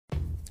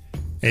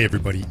Hey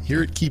everybody,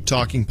 here at Keep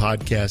Talking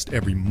Podcast,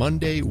 every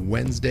Monday,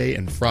 Wednesday,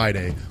 and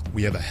Friday,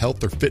 we have a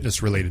health or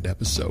fitness related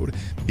episode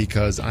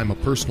because I'm a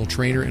personal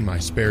trainer in my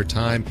spare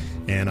time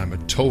and I'm a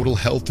total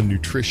health and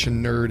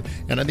nutrition nerd,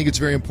 and I think it's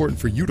very important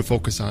for you to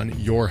focus on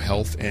your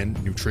health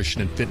and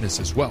nutrition and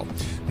fitness as well.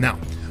 Now,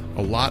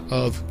 a lot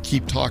of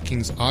Keep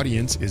Talking's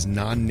audience is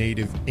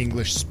non-native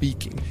English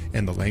speaking,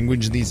 and the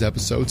language in these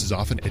episodes is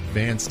often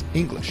advanced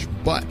English,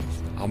 but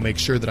I'll make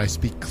sure that I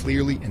speak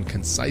clearly and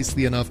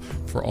concisely enough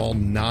for all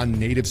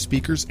non-native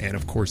speakers and,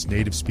 of course,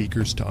 native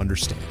speakers to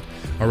understand.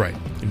 All right,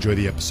 enjoy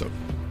the episode.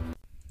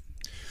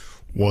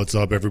 What's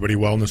up, everybody?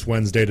 Wellness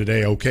Wednesday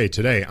today. Okay,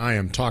 today I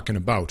am talking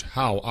about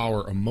how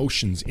our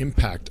emotions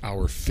impact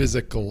our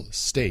physical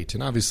state.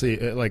 And obviously,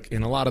 like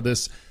in a lot of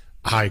this,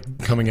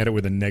 coming at it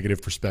with a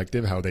negative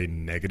perspective, how they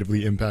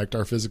negatively impact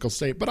our physical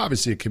state, but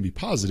obviously it can be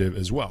positive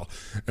as well.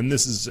 And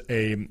this is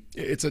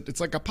it's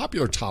like a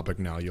popular topic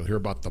now. You'll hear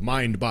about the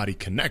mind-body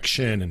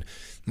connection and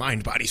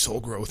mind-body-soul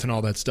growth and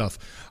all that stuff.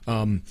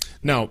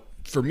 Now,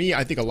 for me,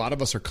 I think a lot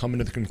of us are coming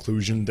to the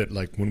conclusion that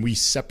like when we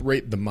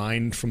separate the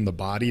mind from the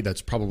body,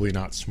 that's probably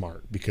not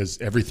smart because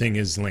everything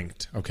is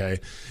linked, okay?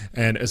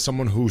 And as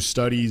someone who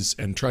studies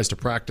and tries to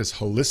practice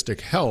holistic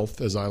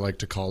health, as I like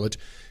to call it,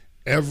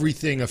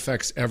 everything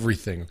affects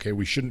everything, okay?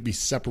 We shouldn't be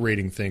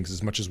separating things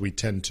as much as we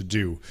tend to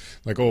do.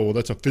 Like, oh, well,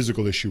 that's a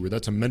physical issue or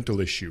that's a mental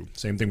issue.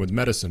 Same thing with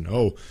medicine.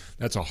 Oh,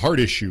 that's a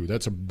heart issue.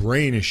 That's a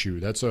brain issue.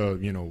 That's a,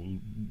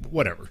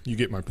 whatever. You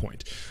get my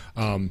point.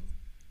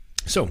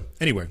 So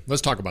anyway,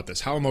 let's talk about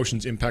this. How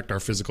emotions impact our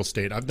physical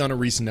state. I've done a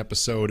recent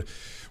episode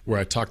where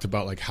I talked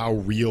about like how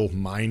real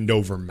mind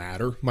over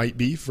matter might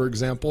be, for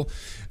example.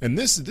 And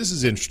this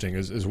is interesting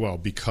as well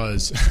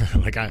because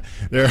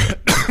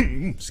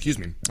excuse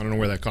me, I don't know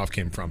where that cough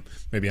came from.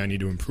 Maybe I need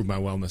to improve my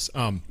wellness.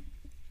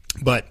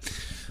 But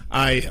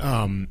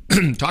I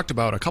talked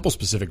about a couple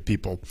specific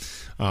people.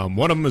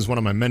 One of them is one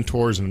of my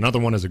mentors and another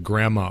one is a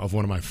grandma of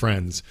one of my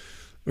friends,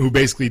 who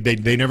basically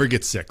they never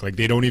get sick. Like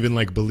they don't even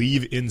like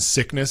believe in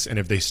sickness, and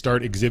if they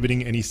start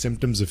exhibiting any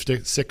symptoms of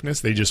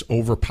sickness, they just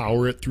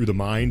overpower it through the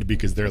mind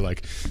because they're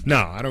like, no,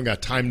 I don't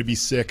got time to be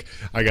sick.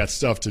 I got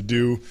stuff to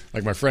do.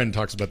 Like my friend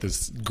talks about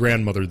this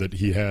grandmother that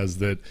he has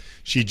that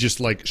she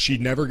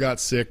never got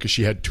sick because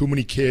she had too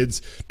many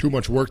kids, too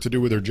much work to do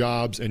with her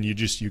jobs, and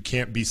you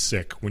can't be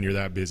sick when you're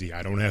that busy.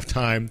 I don't have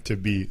time to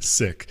be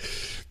sick.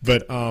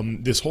 But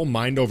this whole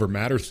mind over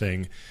matter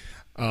thing,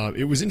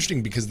 it was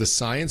interesting because the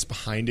science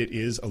behind it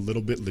is a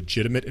little bit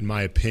legitimate in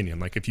my opinion.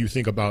 Like if you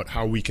think about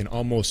how we can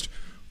almost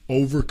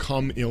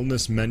overcome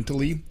illness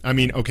mentally, I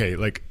mean, okay,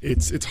 like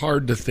it's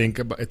hard to think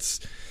about, it's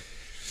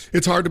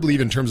hard to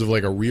believe in terms of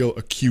like a real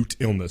acute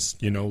illness,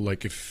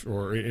 like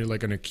or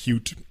like an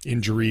acute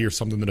injury or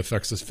something that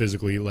affects us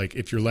physically. Like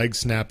if your leg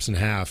snaps in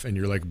half and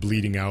you're like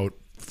bleeding out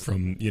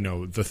from,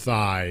 the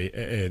thigh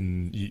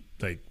and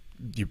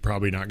you're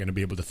probably not going to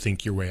be able to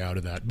think your way out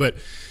of that. But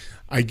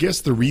I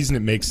guess the reason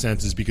it makes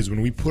sense is because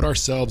when we put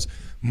ourselves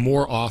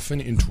more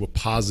often into a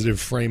positive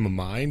frame of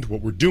mind,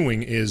 what we're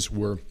doing is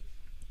we're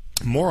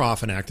more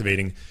often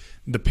activating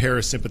the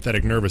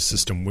parasympathetic nervous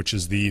system, which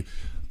is the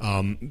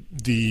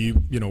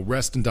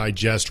rest and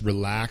digest,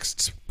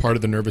 relaxed part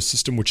of the nervous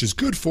system, which is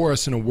good for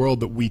us in a world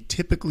that we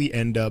typically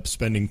end up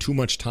spending too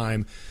much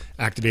time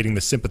activating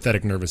the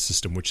sympathetic nervous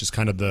system, which is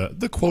kind of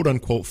the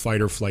quote-unquote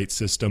fight or flight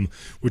system,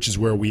 which is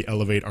where we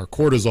elevate our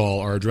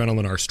cortisol, our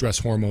adrenaline, our stress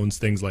hormones,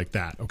 things like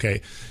that,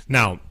 okay?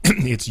 Now,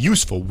 it's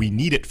useful. We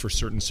need it for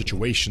certain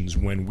situations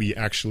when we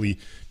actually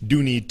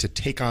do need to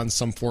take on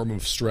some form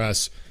of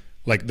stress.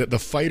 Like the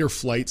fight or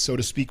flight, so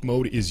to speak,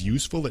 mode is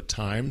useful at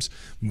times,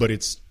 but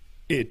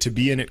to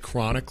be in it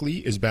chronically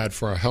is bad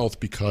for our health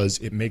because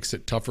it makes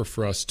it tougher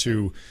for us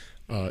to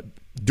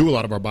do a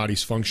lot of our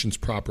body's functions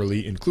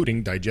properly,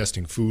 including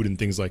digesting food and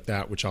things like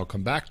that, which I'll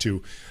come back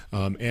to.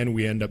 And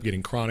we end up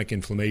getting chronic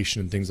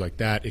inflammation and things like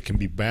that. It can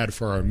be bad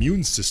for our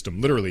immune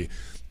system, literally,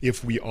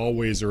 if we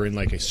always are in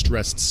like a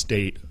stressed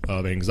state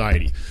of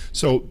anxiety.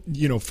 So,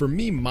 for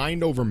me,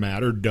 mind over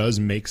matter does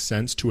make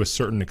sense to a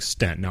certain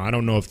extent. Now, I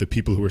don't know if the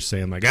people who are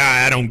saying like,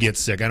 I don't get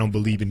sick, I don't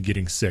believe in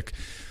getting sick,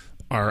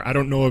 I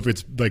don't know if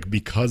it's like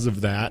because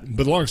of that,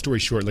 but long story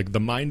short, like the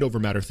mind over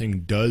matter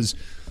thing does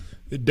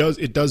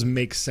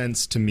make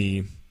sense to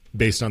me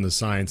based on the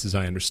science as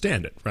I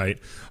understand it, right?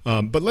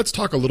 But let's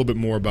talk a little bit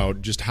more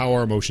about just how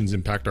our emotions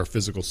impact our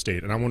physical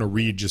state. And I want to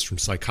read just from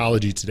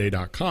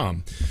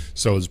psychologytoday.com.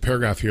 So there's a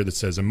paragraph here that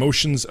says,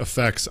 emotions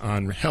effects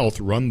on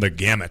health run the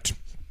gamut,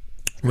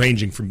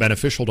 ranging from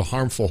beneficial to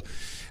harmful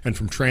and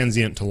from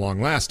transient to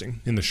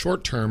long-lasting. In the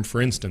short term,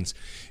 for instance,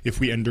 if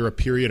we endure a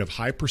period of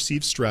high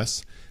perceived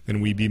stress, then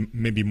we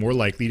may be more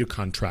likely to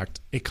contract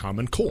a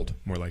common cold,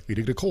 more likely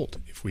to get a cold.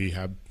 If we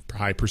have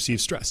high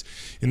perceived stress.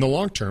 In the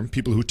long term,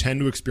 people who tend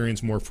to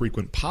experience more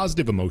frequent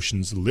positive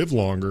emotions live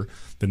longer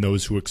than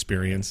those who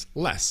experience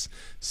less.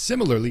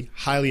 Similarly,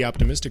 highly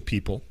optimistic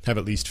people have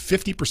at least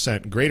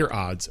 50% greater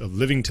odds of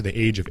living to the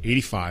age of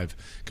 85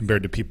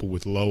 compared to people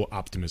with low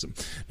optimism.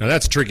 Now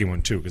that's a tricky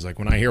one too, because like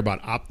when I hear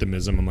about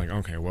optimism, I'm like,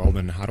 okay, well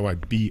then how do I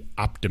be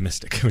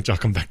optimistic? Which I'll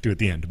come back to at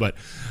the end. But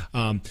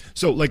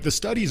so like the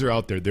studies are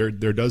out there.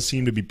 There does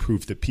seem to be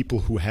proof that people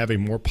who have a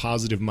more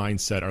positive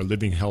mindset are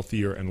living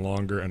healthier and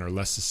longer and are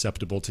less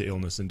susceptible to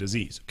illness and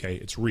disease. Okay,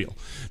 it's real.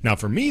 Now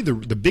for me, the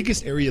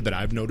biggest area that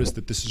I've noticed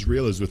that this is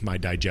real is with my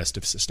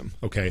digestive system.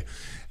 Okay,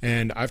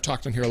 and I've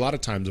talked on here a lot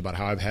of times about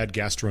how I've had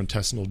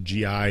gastrointestinal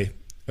GI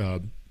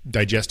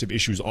digestive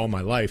issues all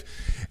my life,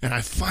 and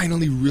I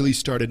finally really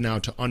started now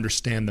to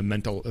understand the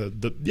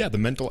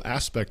mental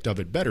aspect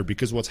of it better.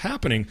 Because what's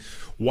happening,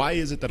 why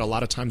is it that a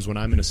lot of times when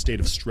I'm in a state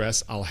of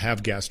stress, I'll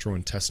have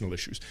gastrointestinal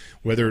issues,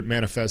 whether it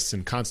manifests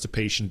in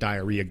constipation,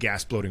 diarrhea,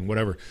 gas bloating,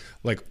 whatever.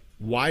 Like,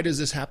 why does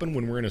this happen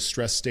when we're in a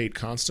stress state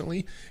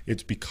constantly?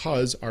 It's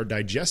because our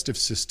digestive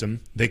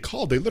system, they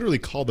literally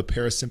call the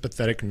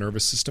parasympathetic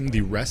nervous system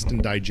the rest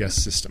and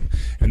digest system.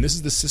 And this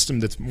is the system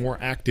that's more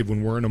active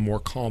when we're in a more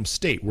calm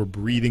state. We're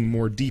breathing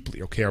more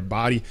deeply, okay? Our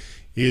body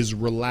is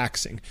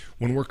relaxing.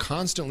 When we're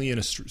constantly in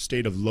a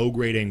state of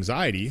low-grade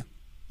anxiety,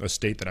 a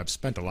state that I've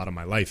spent a lot of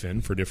my life in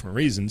for different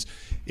reasons,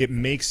 it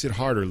makes it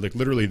harder. Like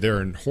literally there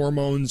are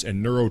hormones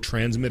and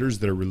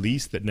neurotransmitters that are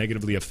released that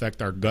negatively affect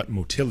our gut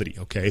motility,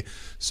 okay?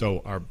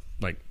 So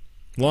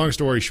long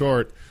story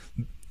short,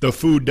 the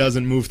food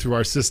doesn't move through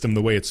our system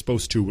the way it's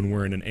supposed to when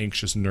we're in an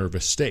anxious,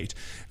 nervous state.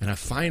 And I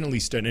finally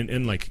started,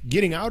 and like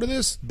getting out of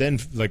this, then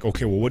like,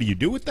 okay, well, what do you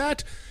do with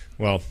that?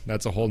 Well,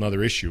 that's a whole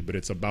nother issue, but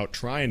it's about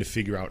trying to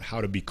figure out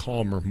how to be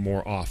calmer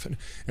more often.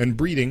 And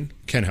breathing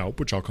can help,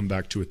 which I'll come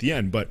back to at the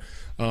end. But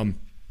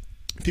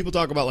people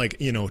talk about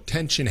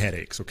tension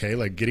headaches, okay?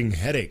 Like getting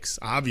headaches.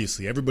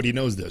 Obviously, everybody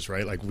knows this,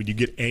 right? Like when you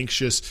get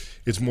anxious,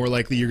 it's more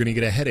likely you're going to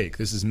get a headache.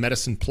 This is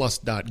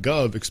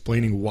medicineplus.gov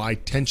explaining why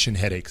tension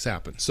headaches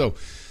happen. So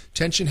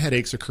tension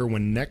headaches occur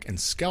when neck and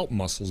scalp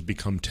muscles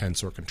become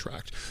tense or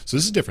contract. So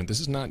this is different. This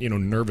is not,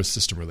 nervous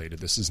system related.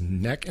 This is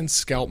neck and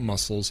scalp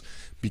muscles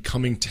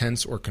becoming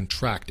tense or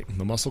contracting.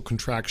 The muscle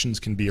contractions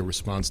can be a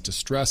response to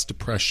stress,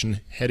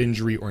 depression, head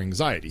injury, or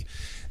anxiety.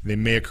 They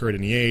may occur at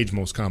any age,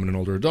 most common in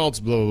older adults,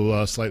 blah, blah,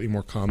 blah, slightly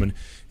more common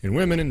in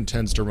women, and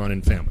tends to run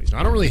in families. Now,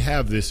 I don't really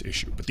have this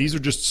issue, but these are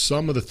just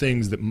some of the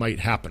things that might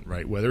happen,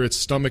 right? Whether it's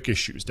stomach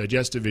issues,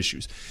 digestive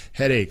issues,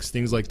 headaches,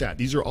 things like that.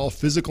 These are all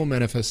physical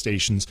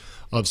manifestations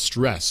of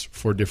stress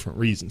for different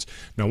reasons.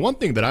 Now, one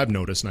thing that I've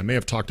noticed, and I may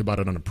have talked about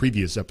it on a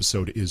previous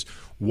episode, is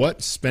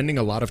what spending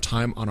a lot of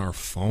time on our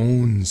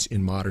phones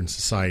in modern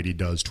society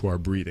does to our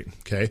breathing,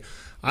 okay?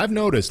 I've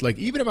noticed, like,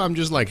 even if I'm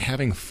just like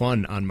having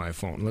fun on my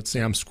phone, let's say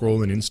I'm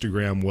scrolling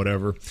Instagram,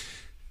 whatever,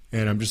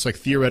 and I'm just like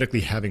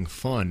theoretically having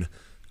fun,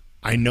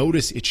 I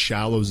notice it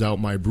shallows out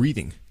my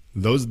breathing.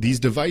 These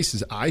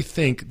devices, I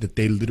think that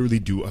they literally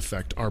do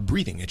affect our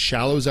breathing. It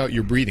shallows out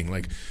your breathing.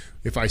 Like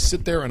if I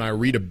sit there and I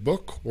read a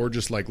book or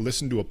just like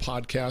listen to a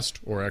podcast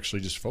or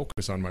actually just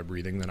focus on my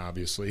breathing, then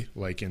obviously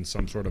like in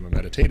some sort of a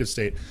meditative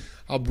state,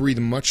 I'll breathe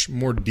much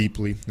more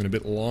deeply and a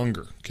bit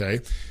longer,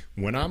 okay?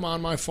 When I'm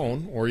on my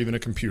phone or even a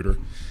computer,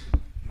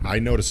 I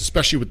notice,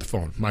 especially with the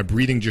phone, my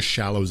breathing just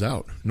shallows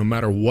out no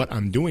matter what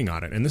I'm doing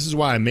on it. And this is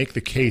why I make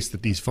the case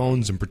that these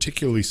phones, and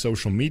particularly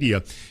social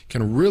media,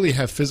 can really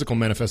have physical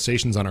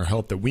manifestations on our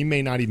health that we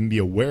may not even be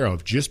aware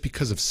of, just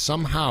because of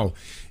somehow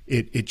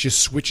it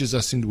just switches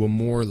us into a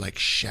more like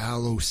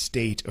shallow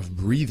state of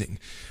breathing.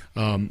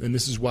 And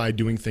this is why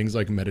doing things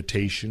like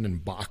meditation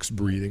and box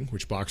breathing,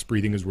 which box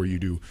breathing is where you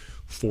do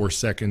 4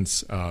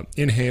 seconds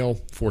inhale,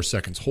 4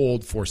 seconds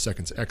hold, 4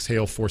 seconds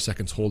exhale, 4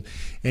 seconds hold.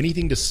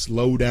 Anything to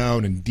slow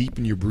down and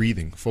deepen your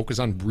breathing. Focus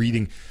on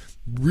breathing,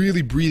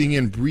 really breathing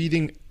in,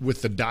 breathing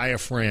with the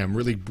diaphragm,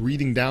 really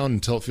breathing down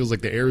until it feels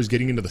like the air is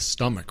getting into the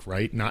stomach,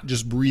 right? Not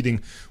just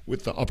breathing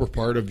with the upper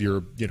part of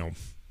your,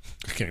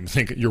 I can't even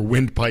think, your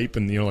windpipe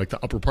and, like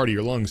the upper part of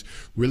your lungs,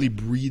 really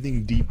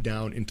breathing deep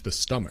down into the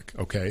stomach,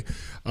 okay?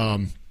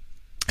 And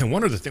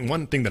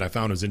one thing that I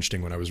found was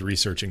interesting when I was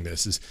researching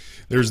this is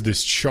there's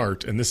this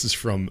chart, and this is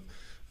from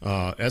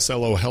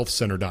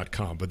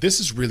slohealthcenter.com, but this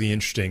is really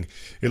interesting.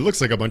 It looks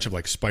like a bunch of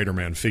like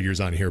Spider-Man figures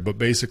on here, but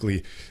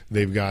basically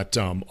they've got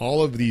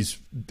all of these,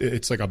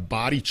 it's like a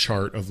body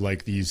chart of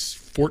like these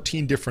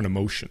 14 different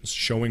emotions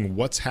showing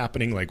what's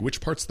happening, like which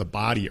parts of the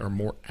body are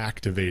more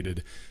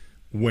activated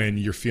when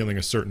you're feeling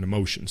a certain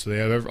emotion. So they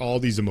have all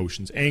these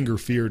emotions: anger,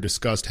 fear,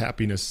 disgust,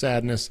 happiness,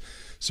 sadness,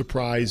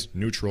 surprise,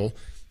 neutral,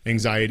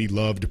 anxiety,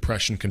 love,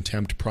 depression,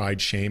 contempt, pride,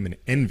 shame, and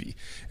envy.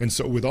 And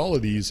so with all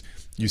of these,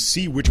 you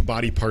see which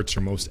body parts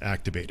are most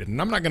activated.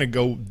 And I'm not going to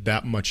go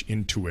that much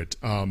into it,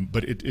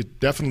 but it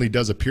definitely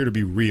does appear to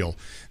be real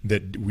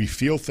that we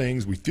feel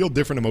things, we feel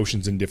different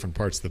emotions in different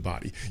parts of the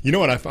body. You know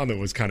what I found that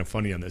was kind of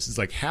funny on this? It's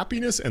like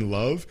happiness and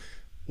love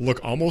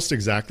look almost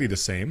exactly the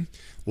same.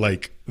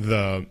 Like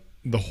the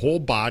whole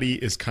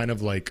body is kind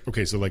of like,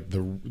 okay, so like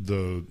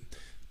the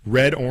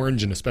red,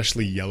 orange, and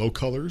especially yellow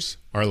colors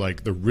are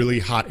like the really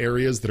hot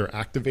areas that are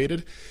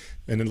activated.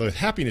 And then with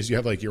happiness, you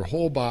have like your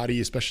whole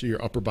body, especially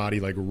your upper body,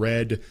 like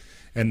red.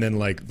 And then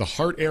like the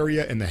heart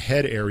area and the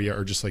head area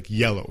are just like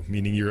yellow,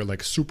 meaning you're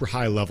like super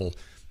high level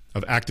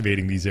of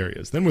activating these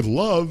areas. Then with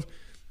love,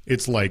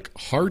 it's like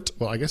heart.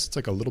 Well, I guess it's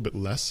like a little bit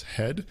less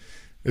head,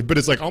 but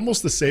it's like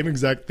almost the same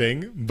exact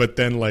thing. But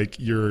then like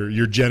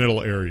your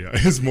genital area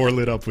is more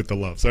lit up with the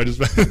love. So I just,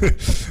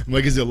 I'm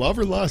like, is it love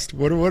or lust?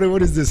 What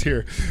is this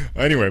here?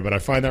 Anyway, but I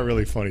find that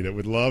really funny that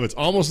with love, it's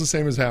almost the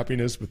same as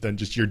happiness, but then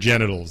just your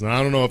genitals. And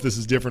I don't know if this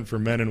is different for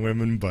men and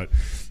women, but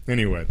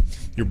anyway,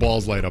 your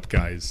balls light up,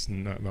 guys.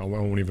 No, I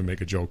won't even make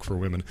a joke for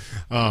women.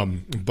 Yeah.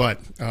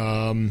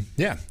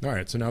 All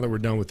right. So now that we're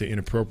done with the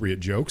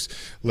inappropriate jokes,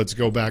 let's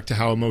go back to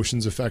how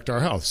emotions affect our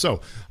health. So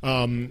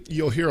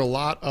you'll hear a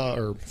lot,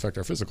 or affect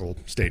our physical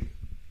state.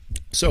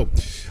 So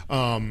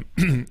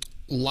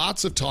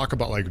lots of talk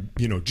about like,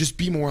 just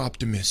be more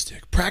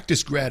optimistic,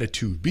 practice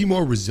gratitude, be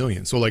more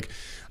resilient. So like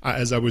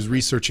as I was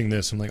researching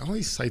this, I'm like, all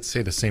these sites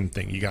say the same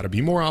thing. You got to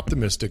be more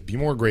optimistic, be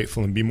more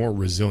grateful, and be more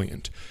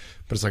resilient.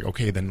 But it's like,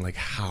 okay, then like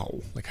how?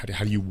 Like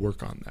how do you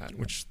work on that?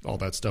 Which all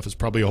that stuff is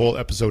probably a whole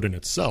episode in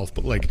itself.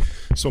 But like,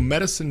 so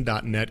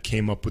medicine.net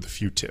came up with a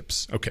few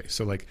tips. Okay,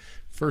 so like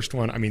first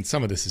one, I mean,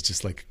 some of this is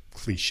just like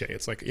cliche.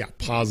 It's like, yeah,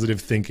 positive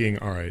thinking.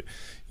 All right,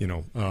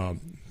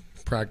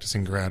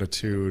 practicing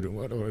gratitude.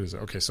 What is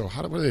it? Okay, so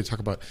what do they talk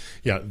about?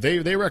 Yeah,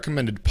 they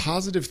recommended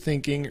positive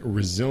thinking,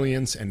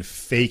 resilience, and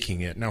faking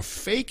it. Now,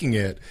 faking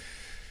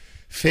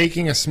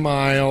a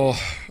smile.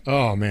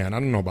 Oh man, I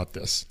don't know about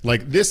this.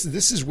 Like this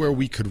is where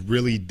we could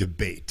really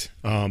debate.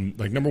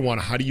 Like number one,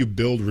 how do you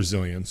build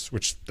resilience?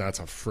 Which that's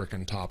a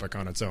frickin' topic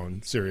on its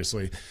own.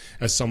 Seriously,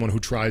 as someone who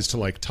tries to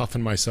like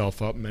toughen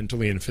myself up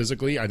mentally and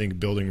physically, I think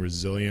building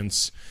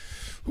resilience.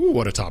 Ooh,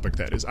 what a topic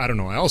that is. I don't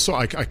know.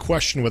 I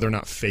question whether or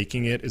not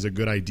faking it is a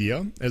good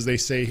idea, as they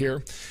say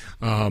here.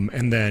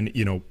 And then,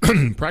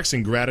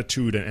 practicing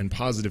gratitude and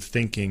positive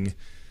thinking.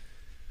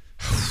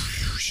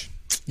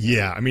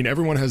 Yeah, I mean,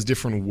 everyone has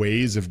different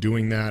ways of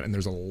doing that, and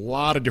there's a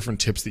lot of different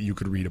tips that you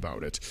could read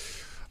about it.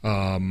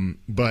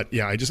 But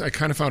yeah, I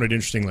kind of found it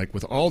interesting, like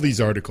with all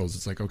these articles,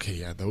 it's like, okay,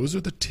 yeah, those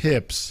are the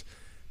tips,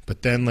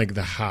 but then like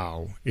the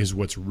how is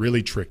what's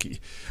really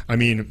tricky. I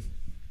mean,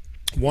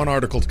 one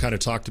article kind of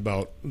talked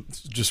about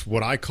just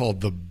what I call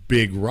the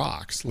big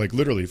rocks, like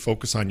literally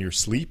focus on your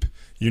sleep,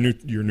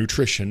 your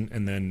nutrition,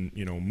 and then,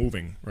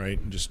 moving, right?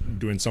 Just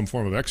doing some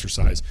form of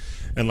exercise,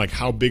 and like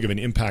how big of an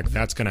impact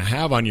that's going to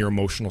have on your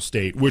emotional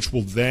state, which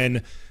will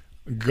then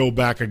go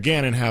back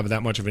again and have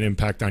that much of an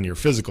impact on your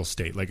physical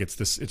state. Like it's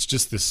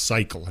just this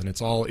cycle, and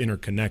it's all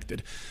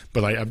interconnected.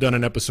 But I've done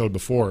an episode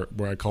before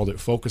where I called it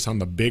focus on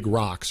the big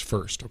rocks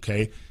first,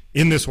 okay?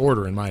 In this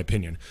order, in my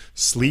opinion: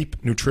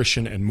 sleep,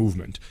 nutrition, and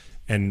movement.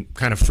 And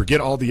kind of forget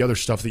all the other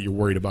stuff that you're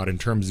worried about in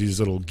terms of these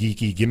little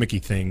geeky,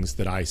 gimmicky things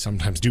that I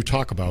sometimes do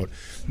talk about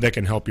that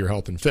can help your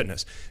health and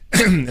fitness.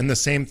 And the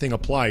same thing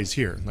applies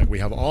here. Like we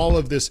have all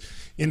of this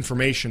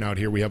information out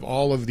here. We have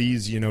all of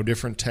these,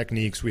 different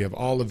techniques. We have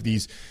all of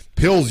these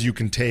pills you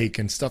can take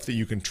and stuff that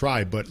you can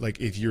try. But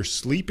like if you're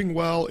sleeping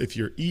well, if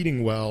you're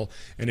eating well,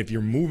 and if you're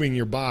moving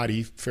your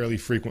body fairly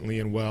frequently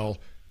and well,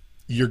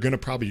 you're going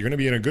to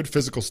be in a good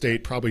physical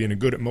state, probably in a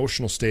good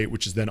emotional state,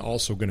 which is then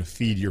also going to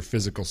feed your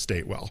physical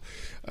state well.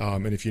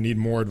 And if you need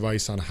more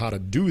advice on how to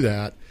do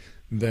that,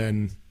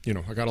 then,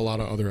 I got a lot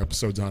of other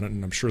episodes on it,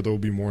 and I'm sure there will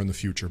be more in the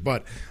future.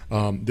 But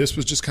this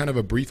was just kind of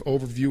a brief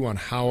overview on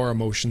how our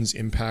emotions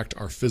impact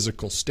our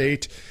physical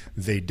state.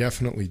 They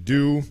definitely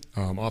do,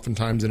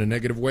 oftentimes in a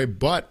negative way,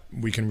 but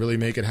we can really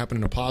make it happen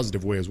in a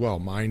positive way as well.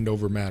 Mind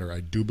over matter. I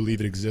do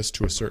believe it exists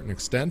to a certain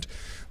extent.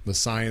 The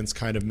science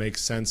kind of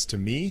makes sense to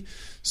me.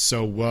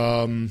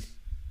 So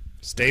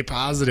stay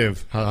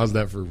positive. How's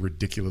that for a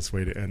ridiculous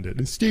way to end it?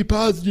 And stay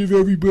positive,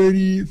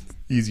 everybody.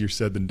 Easier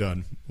said than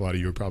done. A lot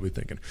of you are probably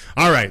thinking.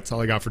 All right, that's all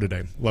I got for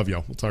today. Love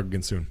y'all. We'll talk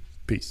again soon.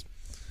 Peace.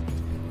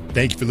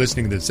 Thank you for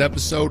listening to this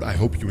episode. I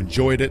hope you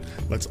enjoyed it.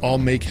 Let's all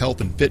make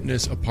health and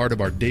fitness a part of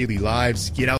our daily lives. Get out